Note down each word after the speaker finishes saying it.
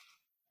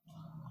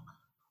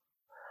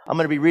I'm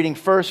going to be reading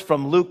first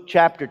from Luke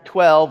chapter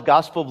 12,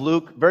 Gospel of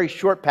Luke, very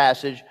short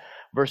passage,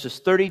 verses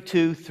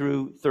 32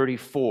 through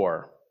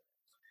 34.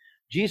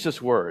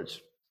 Jesus'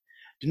 words,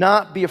 "Do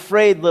not be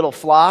afraid, little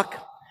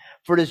flock,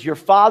 for it is your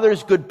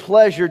Father's good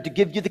pleasure to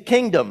give you the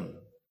kingdom.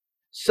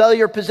 Sell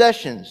your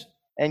possessions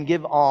and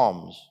give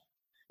alms.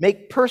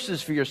 Make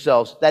purses for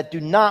yourselves that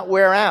do not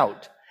wear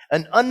out,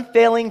 an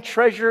unfailing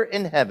treasure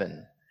in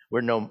heaven,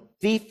 where no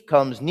thief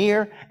comes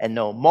near and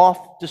no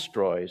moth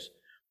destroys.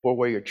 For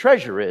where your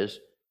treasure is,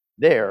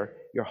 there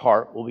your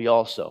heart will be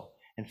also."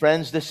 And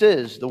friends, this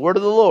is the word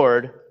of the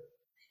Lord.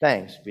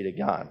 Thanks be to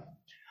God.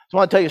 So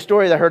I want to tell you a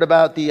story that I heard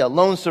about the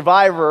lone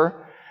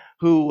survivor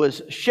who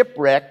was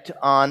shipwrecked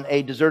on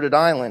a deserted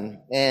island.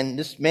 And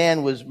this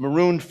man was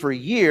marooned for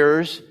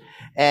years,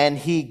 and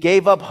he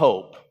gave up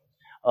hope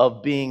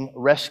of being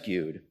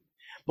rescued.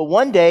 But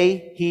one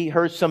day he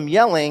heard some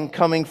yelling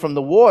coming from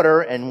the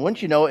water, and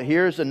once you know it,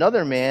 here's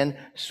another man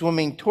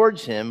swimming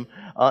towards him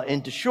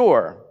into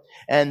shore.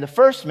 And the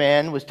first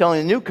man was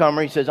telling the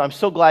newcomer, he says, "I'm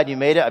so glad you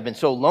made it. I've been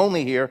so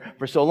lonely here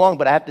for so long,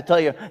 but I have to tell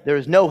you, there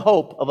is no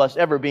hope of us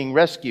ever being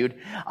rescued.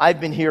 I've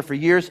been here for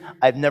years.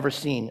 I've never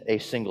seen a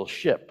single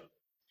ship."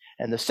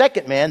 And the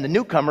second man, the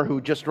newcomer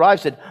who just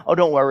arrived, said, "Oh,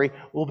 don't worry.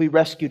 We'll be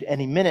rescued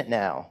any minute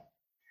now."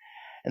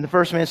 And the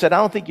first man said, "I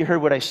don't think you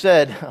heard what I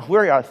said.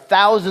 We are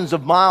thousands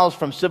of miles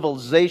from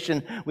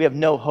civilization. We have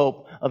no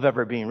hope of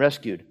ever being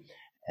rescued."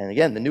 And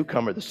again, the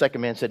newcomer, the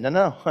second man said,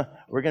 No,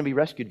 we're going to be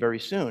rescued very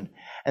soon.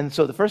 And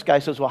so the first guy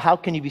says, "Well, how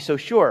can you be so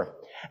sure?"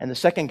 And the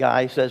second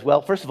guy says,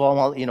 "Well, first of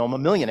all, I'm a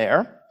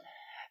millionaire.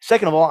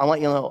 Second of all, I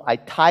want you to know I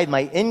tithe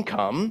my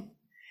income.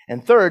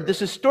 And third,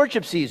 this is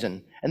stewardship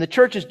season, and the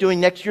church is doing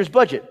next year's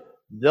budget.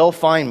 They'll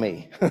find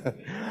me."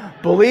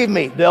 Believe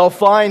me, they'll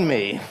find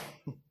me.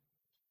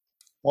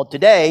 Well,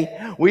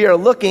 today we are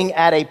looking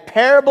at a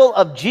parable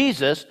of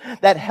Jesus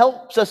that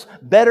helps us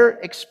better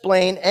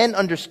explain and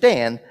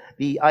understand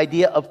the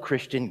idea of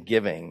Christian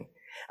giving.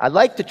 I'd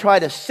like to try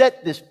to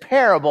set this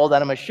parable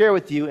that I'm going to share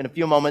with you in a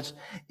few moments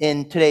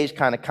in today's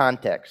kind of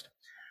context.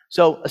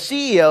 So a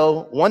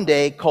CEO one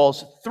day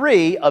calls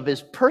 3 of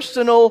his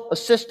personal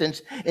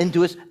assistants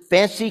into his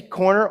fancy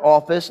corner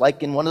office,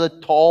 like in one of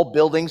the tall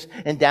buildings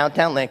in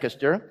downtown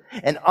Lancaster.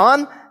 And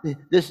on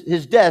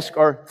his desk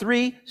are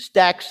 3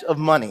 stacks of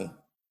money.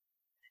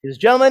 He says,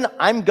 "Gentlemen,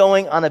 I'm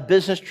going on a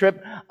business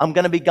trip. I'm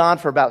going to be gone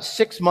for about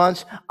 6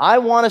 months. I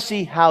want to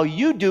see how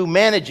you do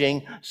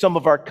managing some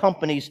of our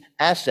company's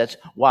assets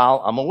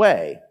while I'm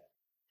away."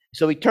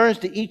 So he turns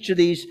to each of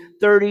these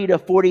 $30,000 to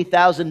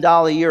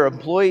 $40,000 a year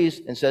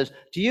employees and says,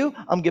 "To you,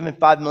 I'm giving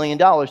 $5 million.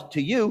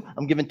 To you,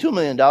 I'm giving $2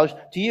 million.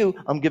 To you,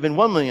 I'm giving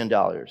 $1 million.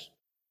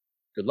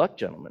 Good luck,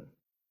 gentlemen."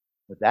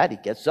 With that, he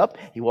gets up.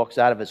 He walks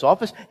out of his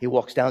office. He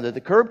walks down to the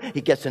curb.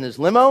 He gets in his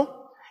limo.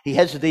 He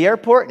heads to the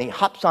airport, and he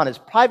hops on his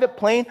private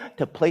plane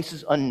to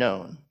places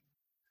unknown.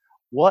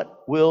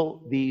 What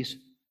will these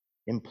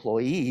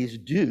employees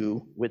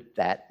do with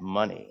that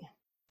money?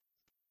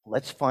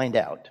 Let's find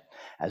out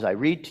as I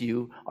read to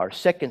you our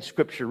second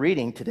scripture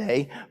reading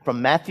today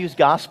from Matthew's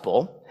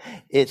Gospel.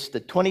 It's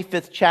the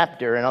 25th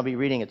chapter, and I'll be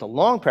reading. It's a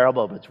long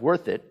parable, but it's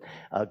worth it.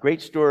 A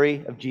great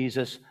story of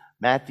Jesus,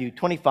 Matthew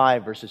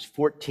 25, verses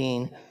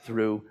 14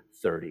 through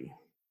 30.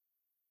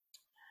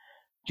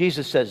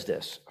 Jesus says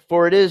this,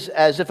 "For it is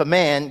as if a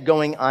man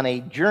going on a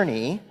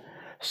journey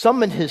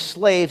summoned his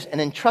slaves and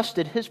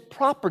entrusted his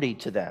property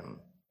to them.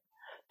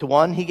 To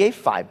one he gave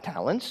 5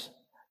 talents,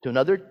 to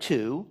another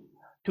 2,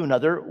 to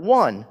another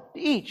 1,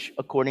 each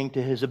according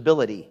to his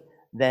ability.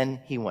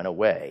 Then he went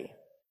away.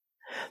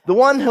 The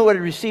one who had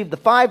received the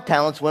 5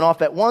 talents went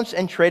off at once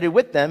and traded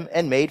with them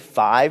and made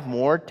 5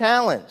 more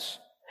talents.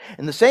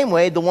 In the same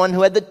way, the one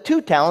who had the 2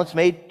 talents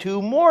made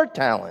 2 more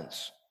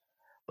talents.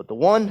 But the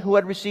one who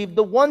had received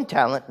the 1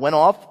 talent went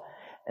off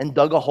and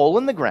dug a hole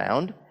in the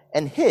ground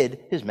and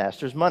hid his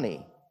master's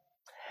money.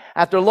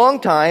 After a long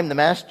time, the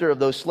master of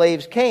those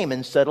slaves came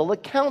and settled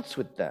accounts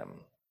with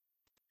them.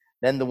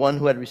 Then the one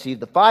who had received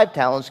the 5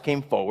 talents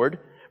came forward,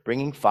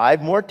 bringing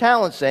 5 more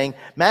talents, saying,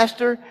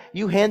 'Master,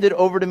 you handed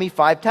over to me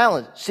 5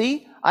 talents.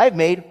 See, I have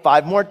made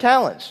 5 more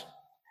talents.'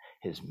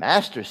 His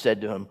master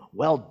said to him,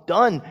 'Well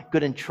done,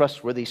 good and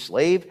trustworthy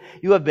slave.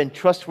 You have been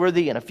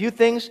trustworthy in a few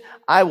things.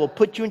 I will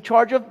put you in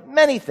charge of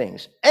many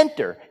things.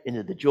 Enter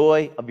into the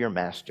joy of your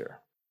master.'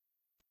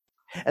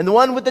 And the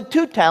one with the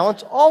 2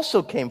 talents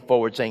also came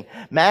forward, saying,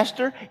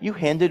 'Master, you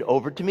handed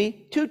over to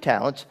me 2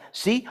 talents.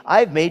 See, I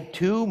have made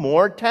 2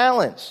 more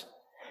talents.'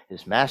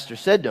 His master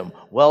said to him,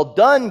 'Well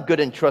done, good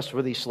and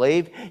trustworthy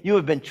slave. You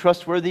have been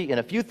trustworthy in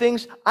a few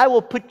things. I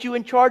will put you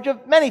in charge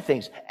of many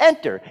things.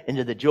 Enter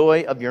into the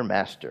joy of your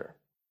master.'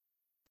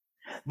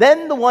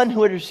 Then the one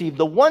who had received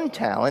the 1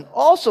 talent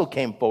also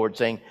came forward,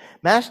 saying,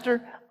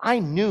 'Master, I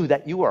knew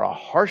that you are a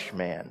harsh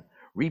man,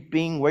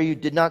 reaping where you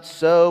did not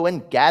sow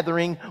and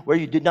gathering where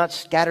you did not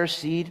scatter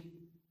seed.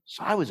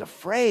 So I was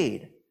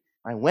afraid.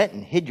 I went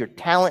and hid your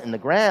talent in the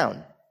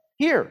ground.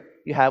 Here,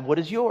 you have what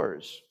is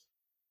yours.'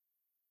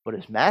 But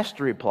his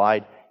master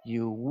replied,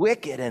 You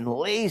wicked and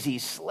lazy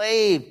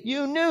slave.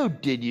 You knew,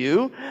 did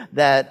you,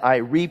 that I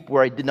reap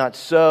where I did not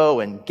sow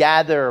and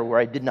gather where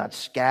I did not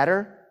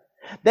scatter?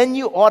 Then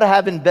you ought to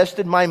have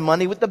invested my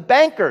money with the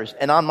bankers,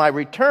 and on my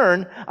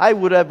return, I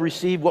would have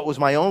received what was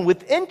my own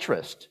with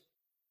interest.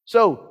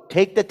 So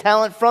take the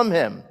talent from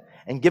him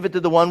and give it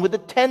to the one with the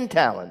 10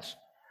 talents.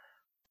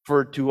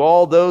 For to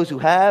all those who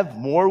have,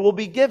 more will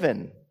be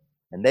given,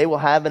 and they will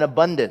have an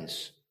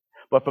abundance.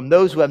 But from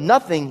those who have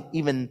nothing,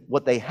 even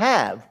what they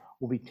have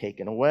will be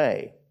taken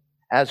away.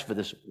 As for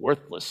this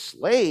worthless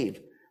slave,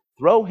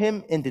 throw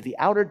him into the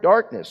outer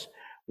darkness,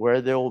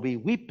 where there will be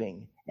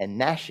weeping and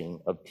gnashing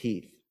of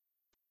teeth.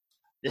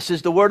 This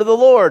is the word of the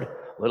Lord.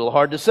 A little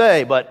hard to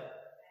say, but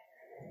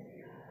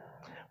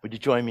would you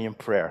join me in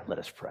prayer? Let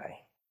us pray.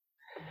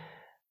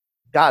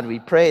 God, we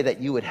pray that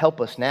you would help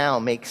us now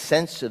make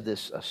sense of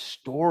this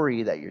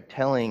story that you're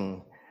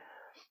telling,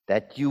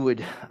 that you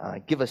would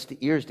give us the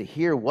ears to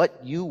hear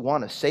what you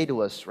want to say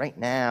to us right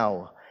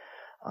now,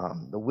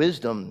 the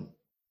wisdom,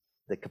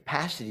 the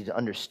capacity to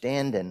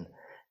understand, and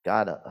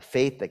God, a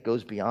faith that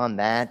goes beyond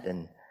that,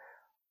 and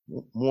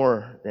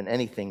more than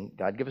anything,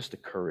 God, give us the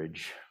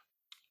courage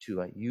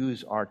to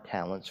use our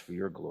talents for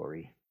your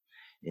glory.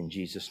 In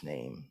Jesus'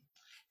 name,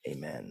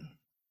 amen.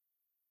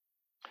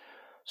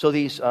 So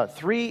these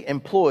 3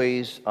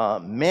 employees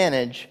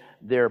manage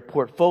their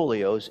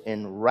portfolios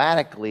in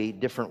radically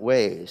different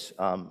ways.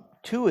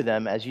 2 of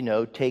them, as you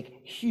know,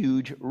 take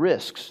huge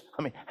risks.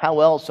 I mean,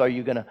 how else are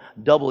you going to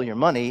double your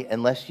money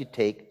unless you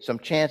take some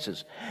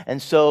chances?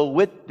 And so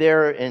with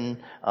their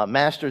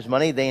master's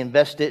money, they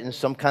invest it in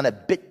some kind of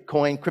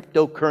Bitcoin,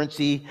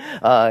 cryptocurrency,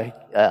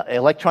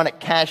 electronic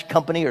cash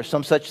company or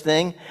some such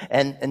thing.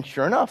 And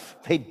sure enough,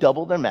 they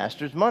double their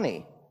master's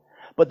money.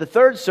 But the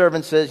 3rd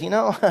servant says,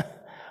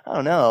 I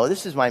don't know,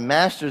 this is my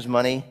master's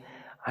money.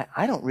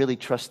 I don't really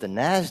trust the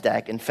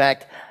NASDAQ. In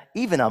fact,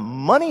 even a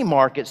money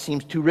market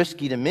seems too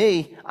risky to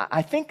me.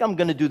 I think I'm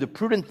going to do the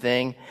prudent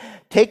thing,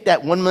 take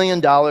that $1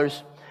 million,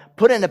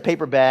 put it in a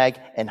paper bag,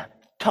 and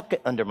tuck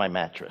it under my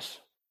mattress.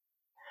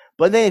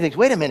 But then he thinks,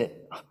 wait a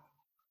minute,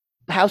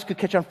 the house could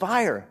catch on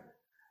fire.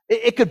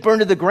 It could burn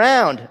to the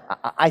ground.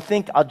 I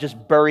think I'll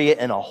just bury it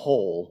in a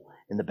hole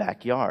in the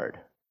backyard.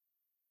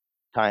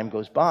 Time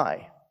goes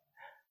by.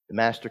 The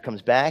master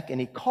comes back and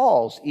he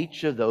calls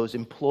each of those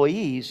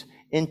employees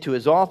into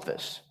his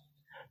office.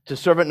 To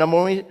servant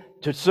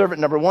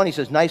number 1, he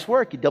says, nice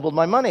work, you doubled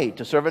my money.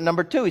 To servant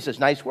number 2, he says,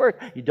 nice work,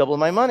 you doubled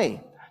my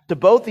money. To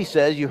both, he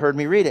says, you heard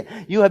me read it.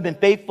 You have been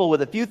faithful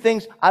with a few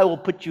things. I will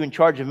put you in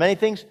charge of many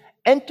things.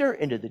 Enter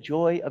into the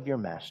joy of your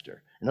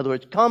master. In other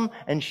words, come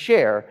and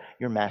share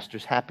your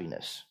master's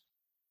happiness.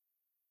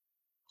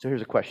 So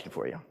here's a question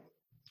for you.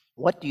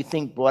 What do you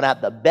think brought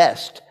out the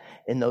best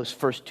in those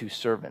first 2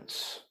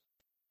 servants?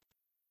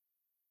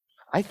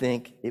 I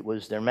think it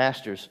was their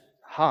master's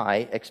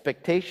high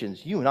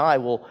expectations. You and I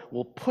will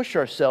push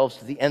ourselves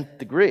to the nth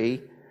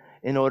degree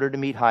in order to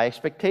meet high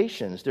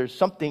expectations. There's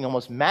something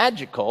almost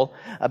magical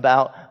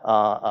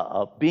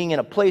about being in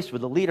a place where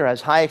the leader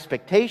has high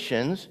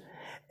expectations,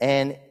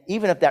 and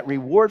even if that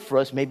reward for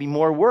us may be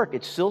more work,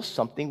 it's still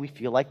something we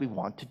feel like we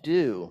want to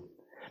do.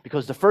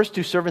 Because the first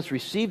 2 servants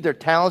received their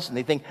talents and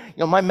they think,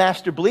 my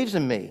master believes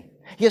in me.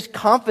 He has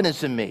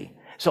confidence in me.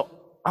 So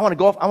I want to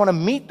go off. I want to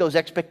meet those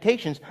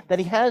expectations that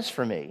he has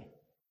for me.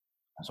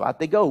 So out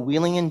they go,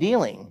 wheeling and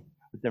dealing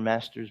with their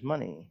master's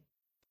money.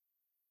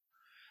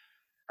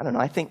 I don't know.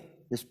 I think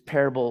this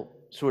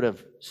parable sort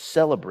of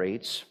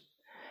celebrates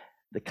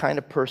the kind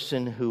of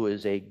person who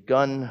is a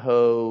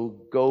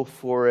gung-ho, go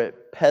for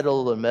it,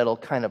 pedal the metal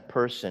kind of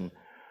person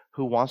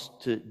who wants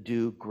to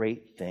do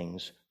great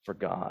things for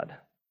God.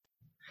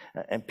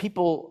 And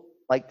people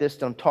like this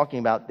that I'm talking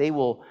about, they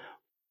will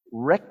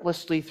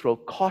recklessly throw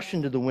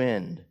caution to the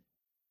wind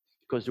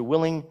because they're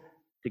willing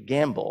to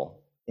gamble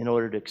in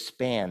order to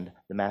expand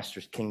the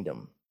master's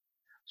kingdom.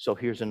 So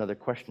here's another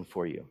question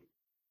for you.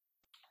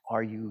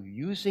 Are you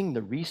using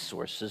the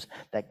resources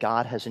that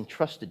God has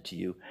entrusted to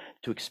you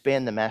to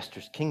expand the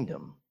master's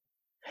kingdom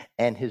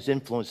and his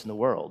influence in the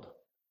world?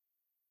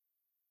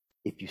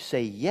 If you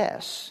say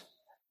yes,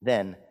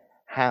 then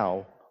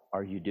how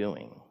are you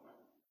doing?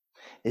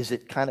 Is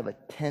it kind of a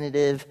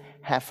tentative,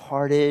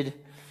 half-hearted,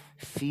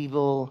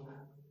 feeble,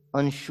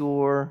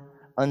 unsure,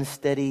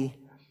 unsteady,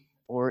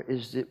 or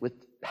is it with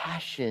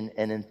passion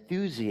and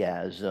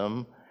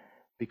enthusiasm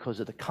because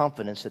of the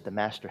confidence that the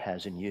master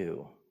has in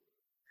you?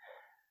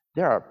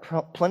 There are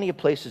plenty of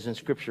places in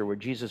Scripture where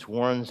Jesus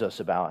warns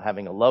us about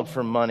having a love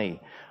for money,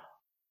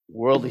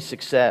 worldly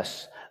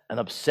success, an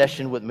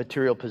obsession with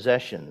material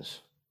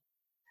possessions.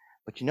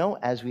 But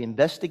as we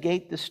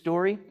investigate this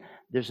story,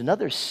 there's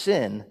another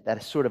sin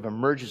that sort of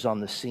emerges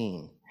on the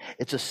scene.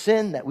 It's a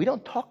sin that we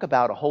don't talk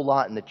about a whole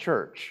lot in the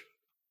church.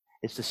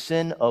 It's the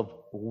sin of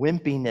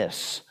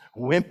wimpiness.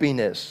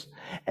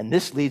 And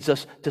this leads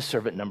us to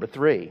servant number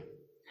 3,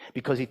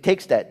 because he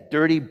takes that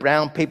dirty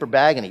brown paper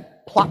bag and he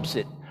plops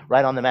it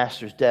right on the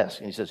master's desk.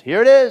 And he says,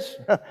 here it is.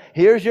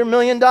 Here's your $1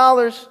 million.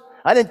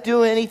 I didn't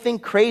do anything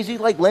crazy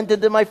like lend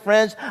it to my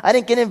friends. I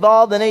didn't get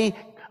involved in any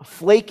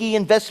flaky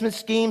investment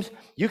schemes.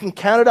 You can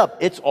count it up.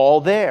 It's all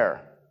there.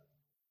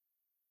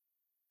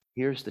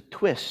 Here's the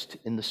twist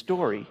in the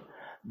story.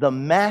 The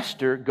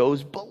master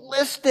goes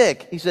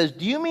ballistic. He says,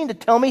 do you mean to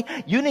tell me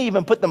you didn't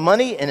even put the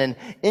money in an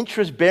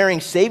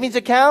interest-bearing savings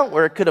account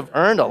where it could have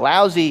earned a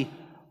lousy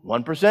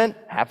 1%,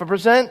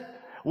 0.5%?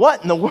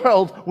 What in the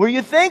world were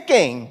you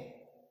thinking?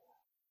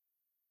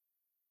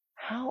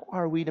 How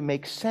are we to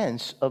make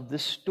sense of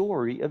this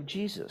story of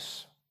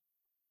Jesus?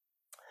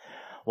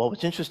 Well,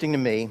 what's interesting to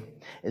me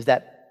is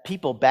that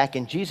people back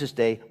in Jesus'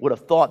 day would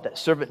have thought that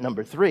servant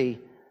number 3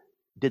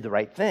 did the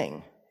right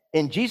thing.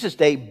 In Jesus'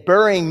 day,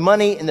 burying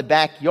money in the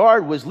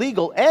backyard was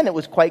legal and it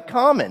was quite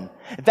common.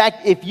 In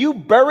fact, if you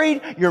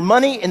buried your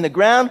money in the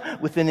ground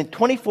within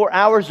 24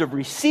 hours of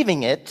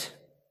receiving it,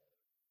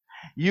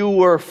 you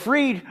were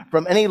freed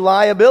from any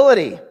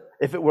liability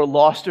if it were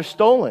lost or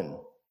stolen.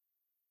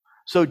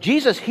 So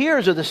Jesus'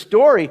 hearers of the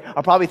story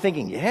are probably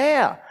thinking,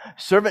 yeah,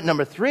 servant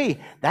number 3,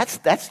 that's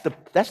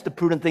the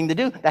prudent thing to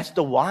do. That's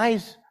the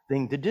wise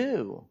thing to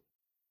do.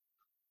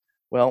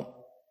 Well,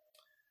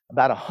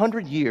 about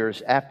 100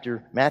 years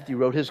after Matthew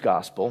wrote his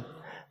gospel,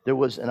 there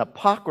was an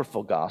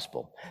apocryphal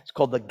gospel. It's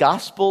called the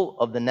Gospel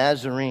of the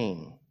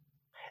Nazarene.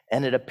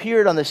 And it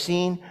appeared on the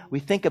scene, we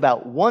think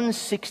about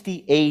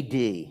 160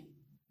 AD.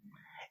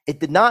 It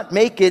did not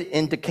make it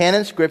into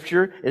canon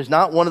scripture. It is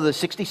not one of the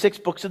 66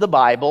 books of the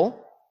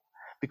Bible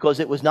because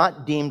it was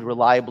not deemed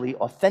reliably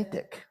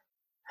authentic.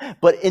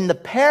 But in the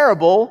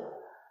parable,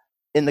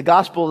 in the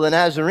Gospel of the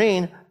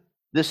Nazarene,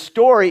 this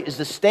story is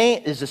the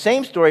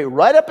same story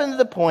right up into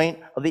the point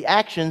of the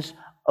actions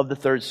of the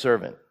third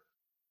servant.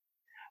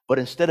 But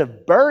instead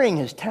of burying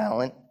his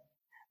talent,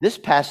 this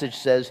passage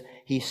says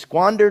he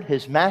squandered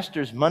his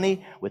master's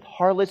money with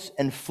harlots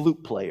and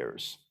flute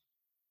players.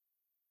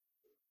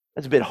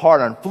 That's a bit hard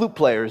on flute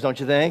players, don't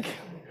you think?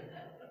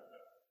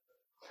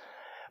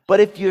 But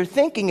if you're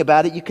thinking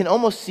about it, you can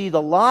almost see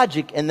the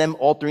logic in them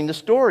altering the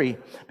story,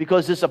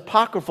 because this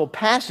apocryphal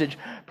passage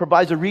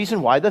provides a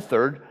reason why the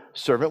third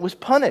servant was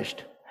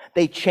punished.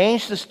 They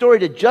changed the story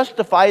to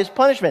justify his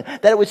punishment,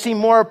 that it would seem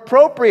more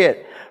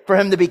appropriate for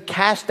him to be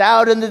cast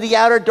out into the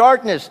outer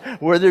darkness,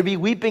 where there'd be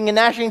weeping and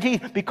gnashing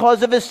teeth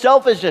because of his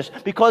selfishness,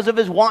 because of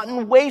his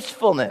wanton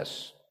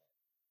wastefulness.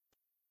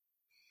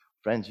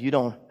 Friends, you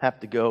don't have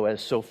to go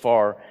as so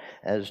far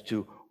as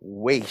to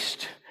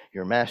waste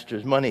your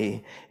master's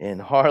money in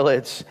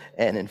harlots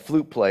and in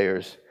flute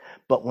players.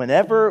 But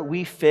whenever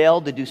we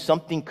fail to do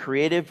something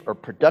creative or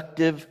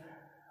productive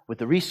with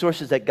the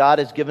resources that God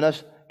has given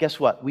us, guess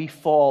what? We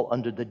fall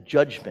under the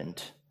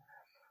judgment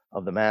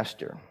of the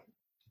master.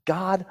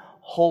 God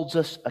holds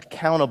us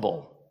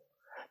accountable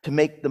to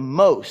make the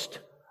most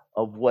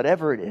of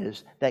whatever it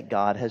is that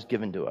God has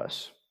given to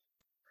us.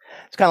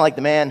 It's kind of like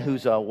the man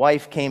whose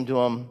wife came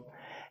to him,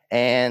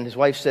 and his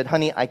wife said,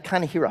 honey, I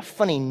kind of hear a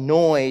funny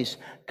noise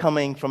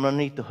coming from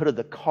underneath the hood of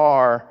the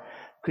car.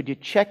 Could you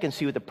check and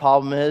see what the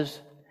problem is?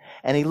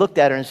 And he looked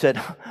at her and said,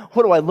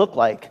 what do I look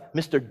like,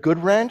 Mr.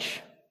 Goodwrench?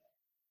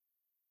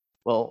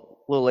 Well,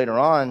 a little later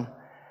on,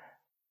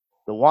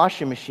 the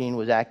washing machine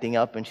was acting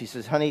up, and she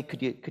says, honey,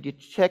 could you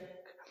check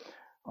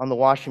on the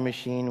washing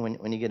machine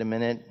when you get a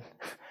minute?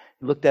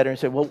 He looked at her and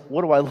said, well,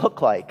 what do I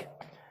look like,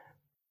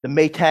 the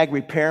Maytag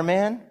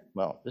repairman?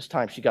 Well, this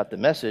time she got the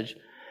message,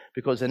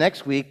 because the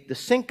next week the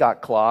sink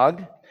got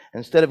clogged.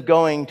 Instead of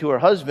going to her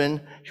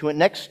husband, she went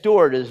next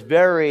door to this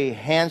very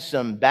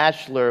handsome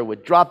bachelor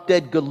with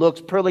drop-dead good looks,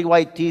 pearly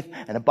white teeth,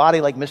 and a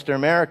body like Mr.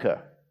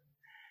 America.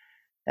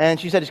 And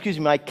she said, excuse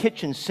me, my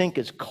kitchen sink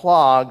is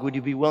clogged. Would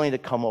you be willing to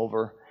come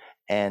over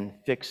and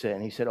fix it?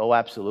 And he said, oh,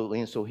 absolutely.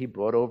 And so he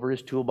brought over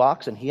his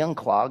toolbox and he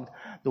unclogged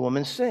the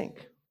woman's sink.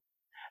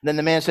 And then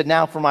the man said,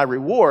 now for my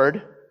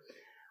reward,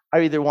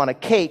 I either want a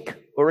cake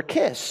or a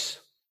kiss.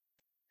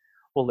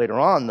 Well, later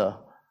on, the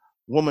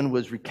woman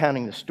was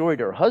recounting the story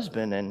to her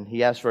husband, and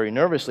he asked very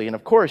nervously, and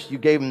of course, you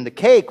gave him the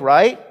cake,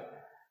 right?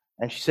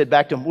 And she said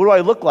back to him, what do I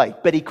look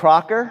like, Betty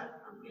Crocker?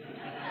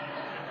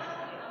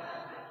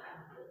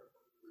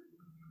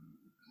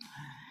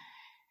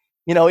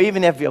 You know,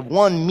 even if you have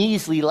one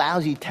measly,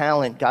 lousy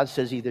talent, God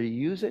says either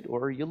you use it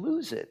or you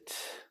lose it.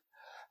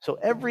 So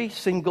every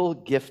single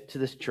gift to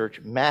this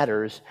church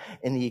matters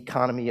in the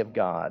economy of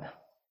God.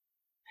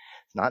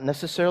 It's not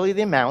necessarily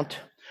the amount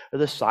or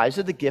the size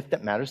of the gift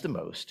that matters the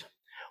most.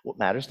 What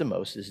matters the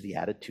most is the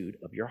attitude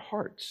of your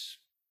hearts.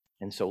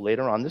 And so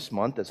later on this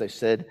month, as I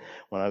said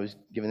when I was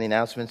giving the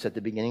announcements at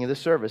the beginning of the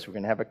service, we're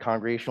going to have a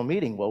congregational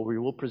meeting where we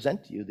will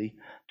present to you the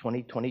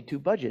 2022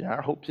 budget and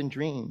our hopes and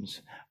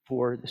dreams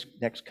for this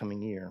next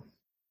coming year.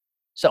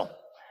 So,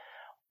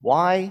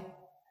 why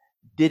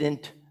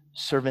didn't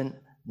servant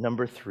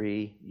number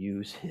 3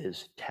 use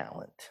his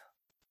talent?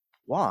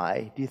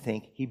 Why do you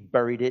think he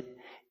buried it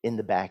in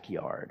the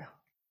backyard?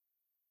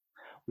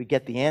 We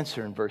get the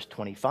answer in verse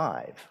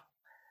 25.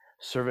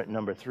 Servant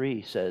number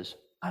 3 says,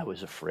 I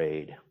was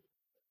afraid.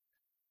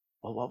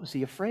 Well, what was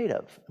he afraid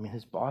of? I mean,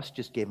 his boss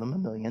just gave him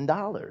 $1 million.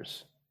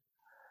 It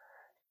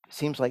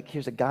seems like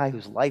here's a guy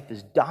whose life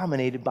is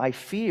dominated by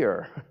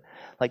fear.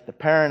 Like the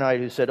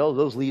paranoid who said, oh,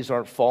 those leaves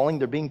aren't falling,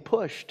 they're being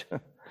pushed.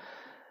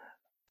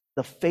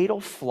 The fatal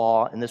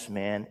flaw in this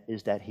man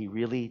is that he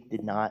really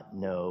did not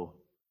know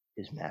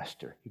his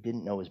master. He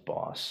didn't know his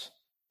boss.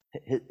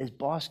 His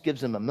boss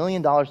gives him $1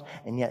 million,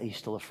 and yet he's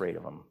still afraid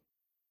of him.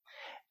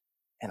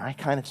 And I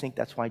kind of think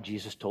that's why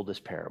Jesus told this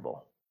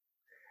parable,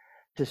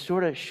 to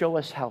sort of show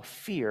us how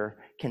fear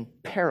can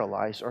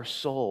paralyze our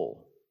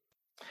soul.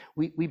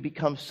 We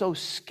become so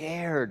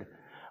scared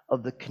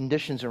of the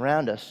conditions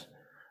around us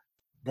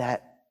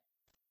that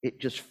it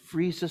just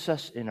freezes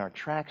us in our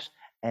tracks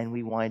and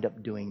we wind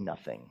up doing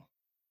nothing.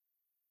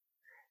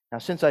 Now,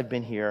 since I've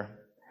been here,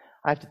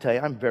 I have to tell you,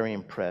 I'm very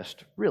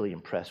impressed, really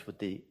impressed with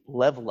the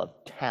level of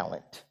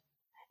talent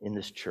in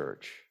this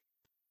church.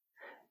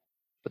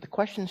 But the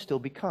question still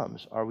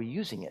becomes, are we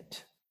using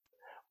it?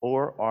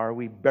 Or are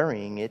we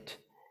burying it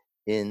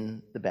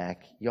in the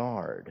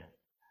backyard?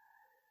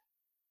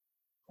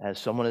 As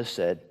someone has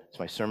said, it's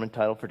my sermon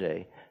title for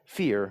today,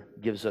 fear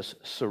gives us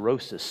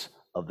cirrhosis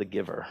of the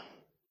giver.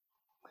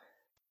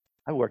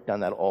 I worked on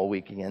that all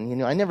week again. You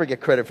know, I never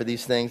get credit for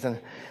these things, and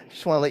I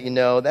just want to let you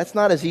know that's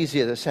not as easy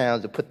as it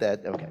sounds to put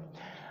that. Okay.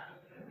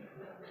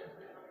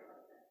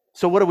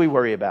 So what do we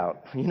worry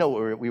about? You know,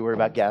 we worry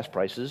about gas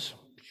prices.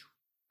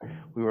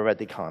 We worry about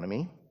the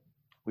economy.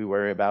 We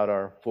worry about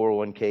our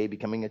 401k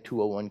becoming a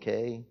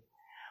 201k.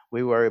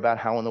 We worry about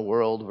how in the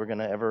world we're going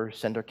to ever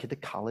send our kid to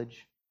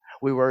college.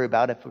 We worry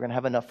about if we're going to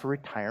have enough for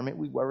retirement.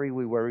 We worry.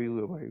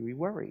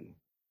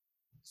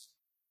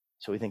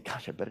 So we think,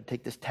 gosh, I better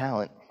take this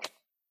talent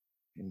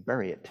and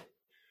bury it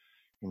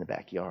in the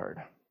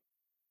backyard.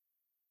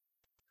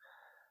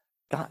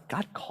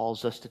 God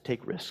calls us to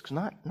take risks,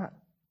 not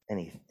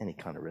any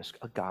kind of risk,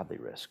 a godly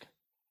risk.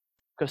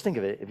 Because think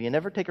of it, if you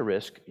never take a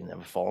risk, you'll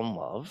never fall in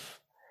love.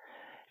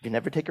 If you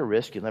never take a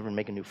risk, you'll never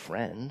make a new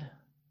friend.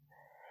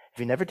 If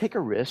you never take a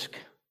risk,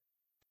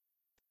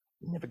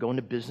 you never go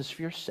into business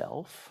for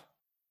yourself.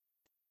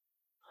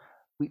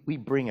 We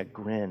bring a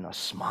grin, a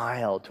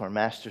smile to our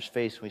master's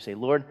face when we say,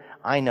 Lord,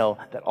 I know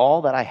that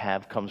all that I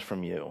have comes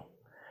from you.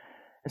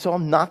 And so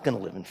I'm not going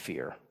to live in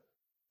fear.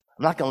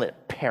 I'm not going to let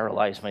it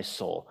paralyze my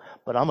soul,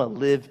 but I'm going to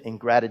live in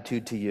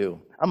gratitude to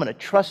you. I'm going to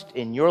trust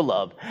in your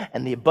love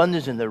and the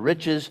abundance and the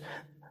riches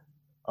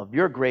of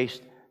your grace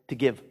to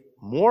give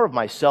more of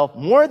myself,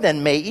 more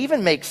than may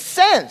even make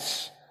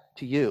sense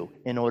to you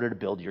in order to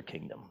build your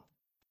kingdom.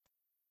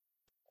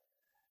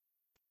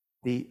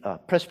 The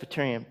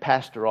Presbyterian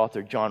pastor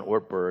author John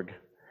Ortberg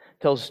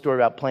tells a story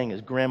about playing his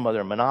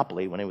grandmother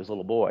Monopoly when he was a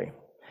little boy.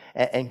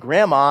 And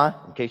Grandma,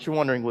 in case you're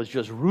wondering, was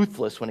just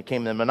ruthless when it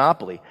came to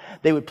Monopoly.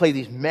 They would play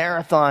these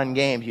marathon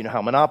games, you know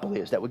how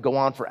Monopoly is, that would go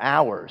on for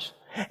hours.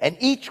 And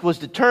each was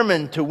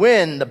determined to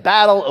win the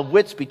battle of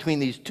wits between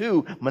these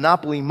two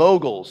Monopoly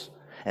moguls.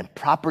 And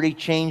property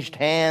changed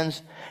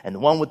hands, and the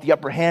one with the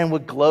upper hand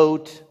would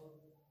gloat.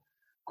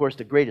 Of course,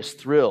 the greatest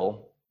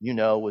thrill, you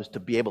know, was to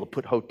be able to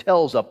put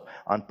hotels up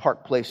on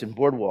Park Place and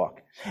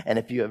Boardwalk. And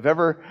if you have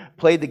ever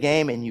played the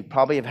game, and you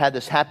probably have had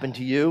this happen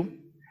to you,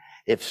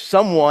 if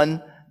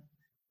someone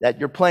that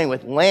you're playing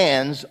with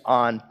lands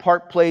on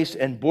Park Place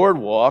and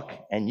Boardwalk,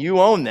 and you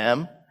own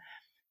them,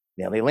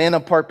 now they land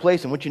on Park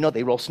Place, and what you know,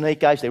 they roll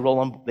snake eyes, they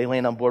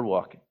land on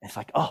Boardwalk. And it's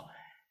like, oh,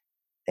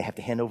 they have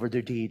to hand over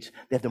their deeds.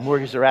 They have to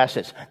mortgage their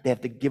assets. They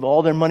have to give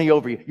all their money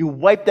over you. You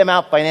wipe them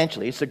out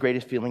financially. It's the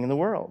greatest feeling in the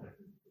world.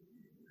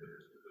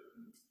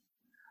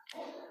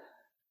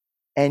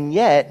 And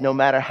yet, no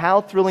matter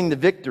how thrilling the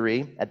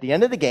victory, at the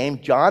end of the game,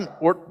 John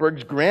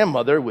Ortberg's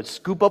grandmother would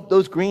scoop up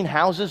those green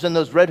houses and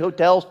those red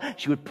hotels.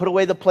 She would put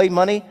away the play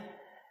money,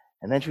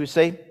 and then she would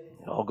say,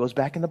 it all goes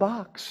back in the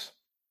box.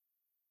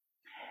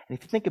 And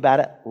if you think about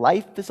it,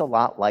 life is a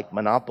lot like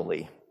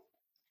Monopoly.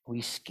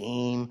 We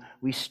scheme,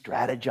 we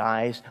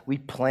strategize, we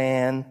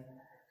plan.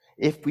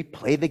 If we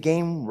play the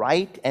game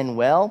right and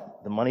well,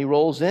 the money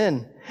rolls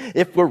in.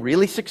 If we're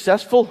really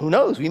successful, who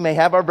knows? We may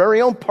have our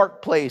very own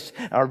Park Place,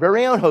 our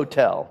very own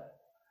hotel.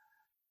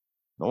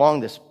 Along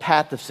this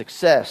path of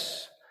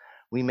success,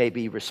 we may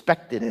be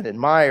respected and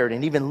admired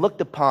and even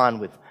looked upon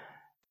with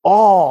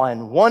awe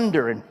and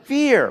wonder and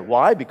fear.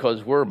 Why?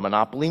 Because we're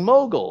Monopoly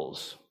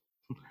moguls.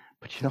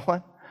 But you know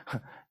what?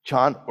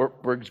 John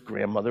Ortberg's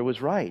grandmother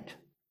was right.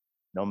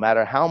 No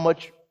matter how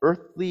much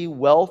earthly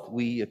wealth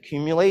we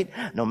accumulate,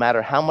 no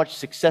matter how much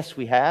success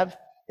we have,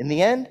 in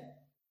the end,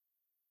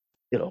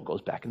 it all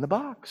goes back in the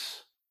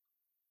box.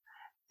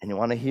 And you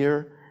want to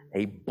hear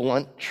a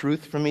blunt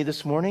truth from me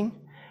this morning?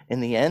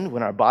 In the end,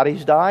 when our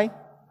bodies die,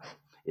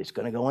 it's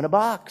going to go in a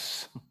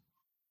box.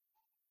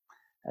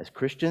 As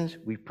Christians,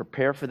 we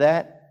prepare for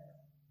that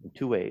in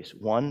two ways.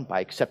 One, by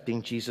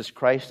accepting Jesus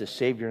Christ as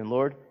Savior and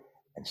Lord.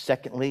 And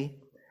secondly,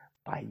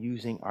 by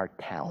using our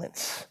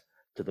talents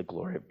to the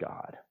glory of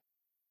God.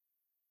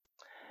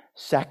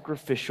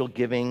 Sacrificial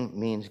giving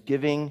means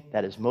giving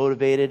that is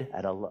motivated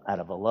out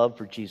of a love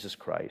for Jesus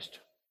Christ.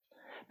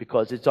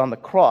 Because it's on the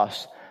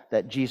cross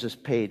that Jesus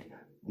paid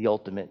the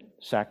ultimate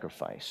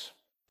sacrifice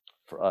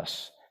for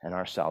us and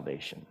our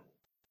salvation.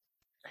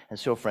 And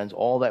so, friends,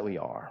 all that we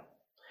are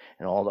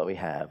and all that we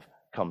have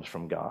comes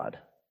from God.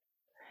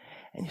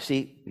 And you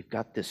see, we've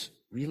got this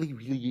really,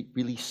 really,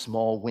 really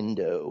small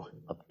window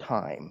of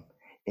time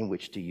in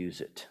which to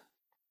use it.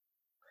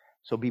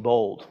 So be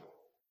bold.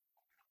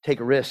 Take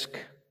a risk.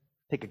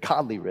 Take a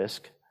godly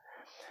risk.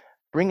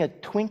 Bring a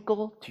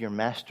twinkle to your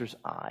master's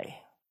eye.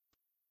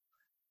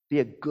 Be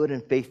a good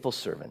and faithful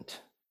servant.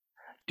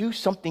 Do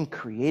something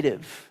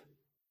creative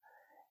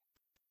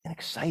and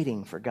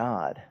exciting for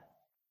God.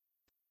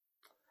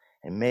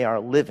 And may our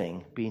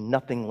living be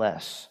nothing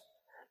less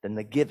than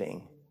the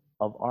giving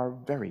of our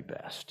very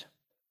best.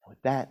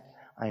 With that,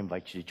 I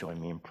invite you to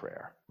join me in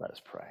prayer. Let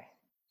us pray.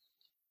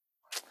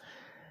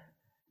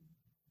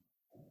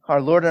 Our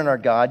Lord and our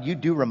God, you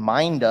do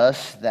remind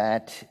us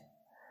that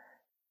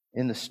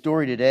in the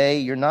story today,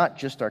 you're not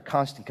just our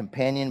constant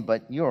companion,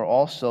 but you are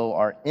also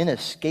our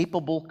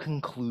inescapable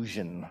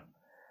conclusion.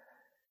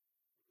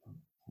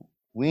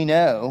 We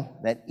know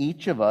that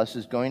each of us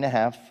is going to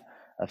have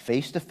a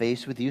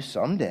face-to-face with you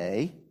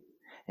someday,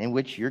 in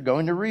which you're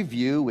going to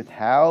review with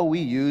how we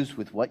use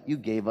with what you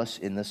gave us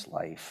in this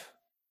life.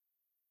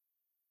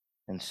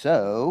 And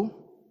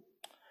so,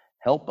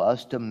 help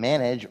us to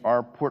manage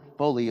our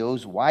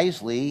portfolios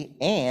wisely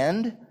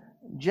and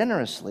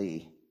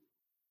generously.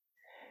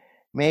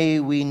 May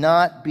we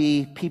not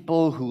be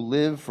people who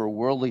live for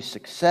worldly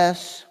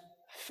success,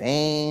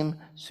 fame,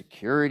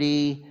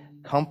 security,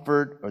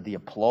 comfort, or the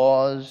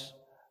applause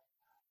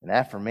and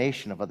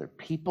affirmation of other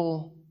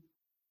people,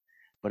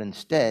 but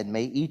instead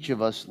may each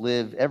of us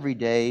live every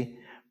day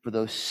for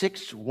those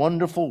 6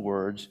 wonderful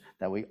words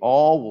that we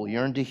all will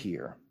yearn to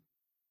hear.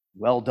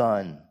 Well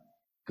done,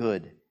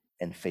 good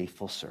and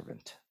faithful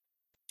servant.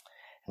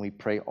 And we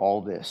pray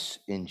all this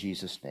in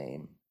Jesus'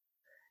 name.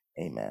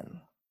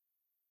 Amen.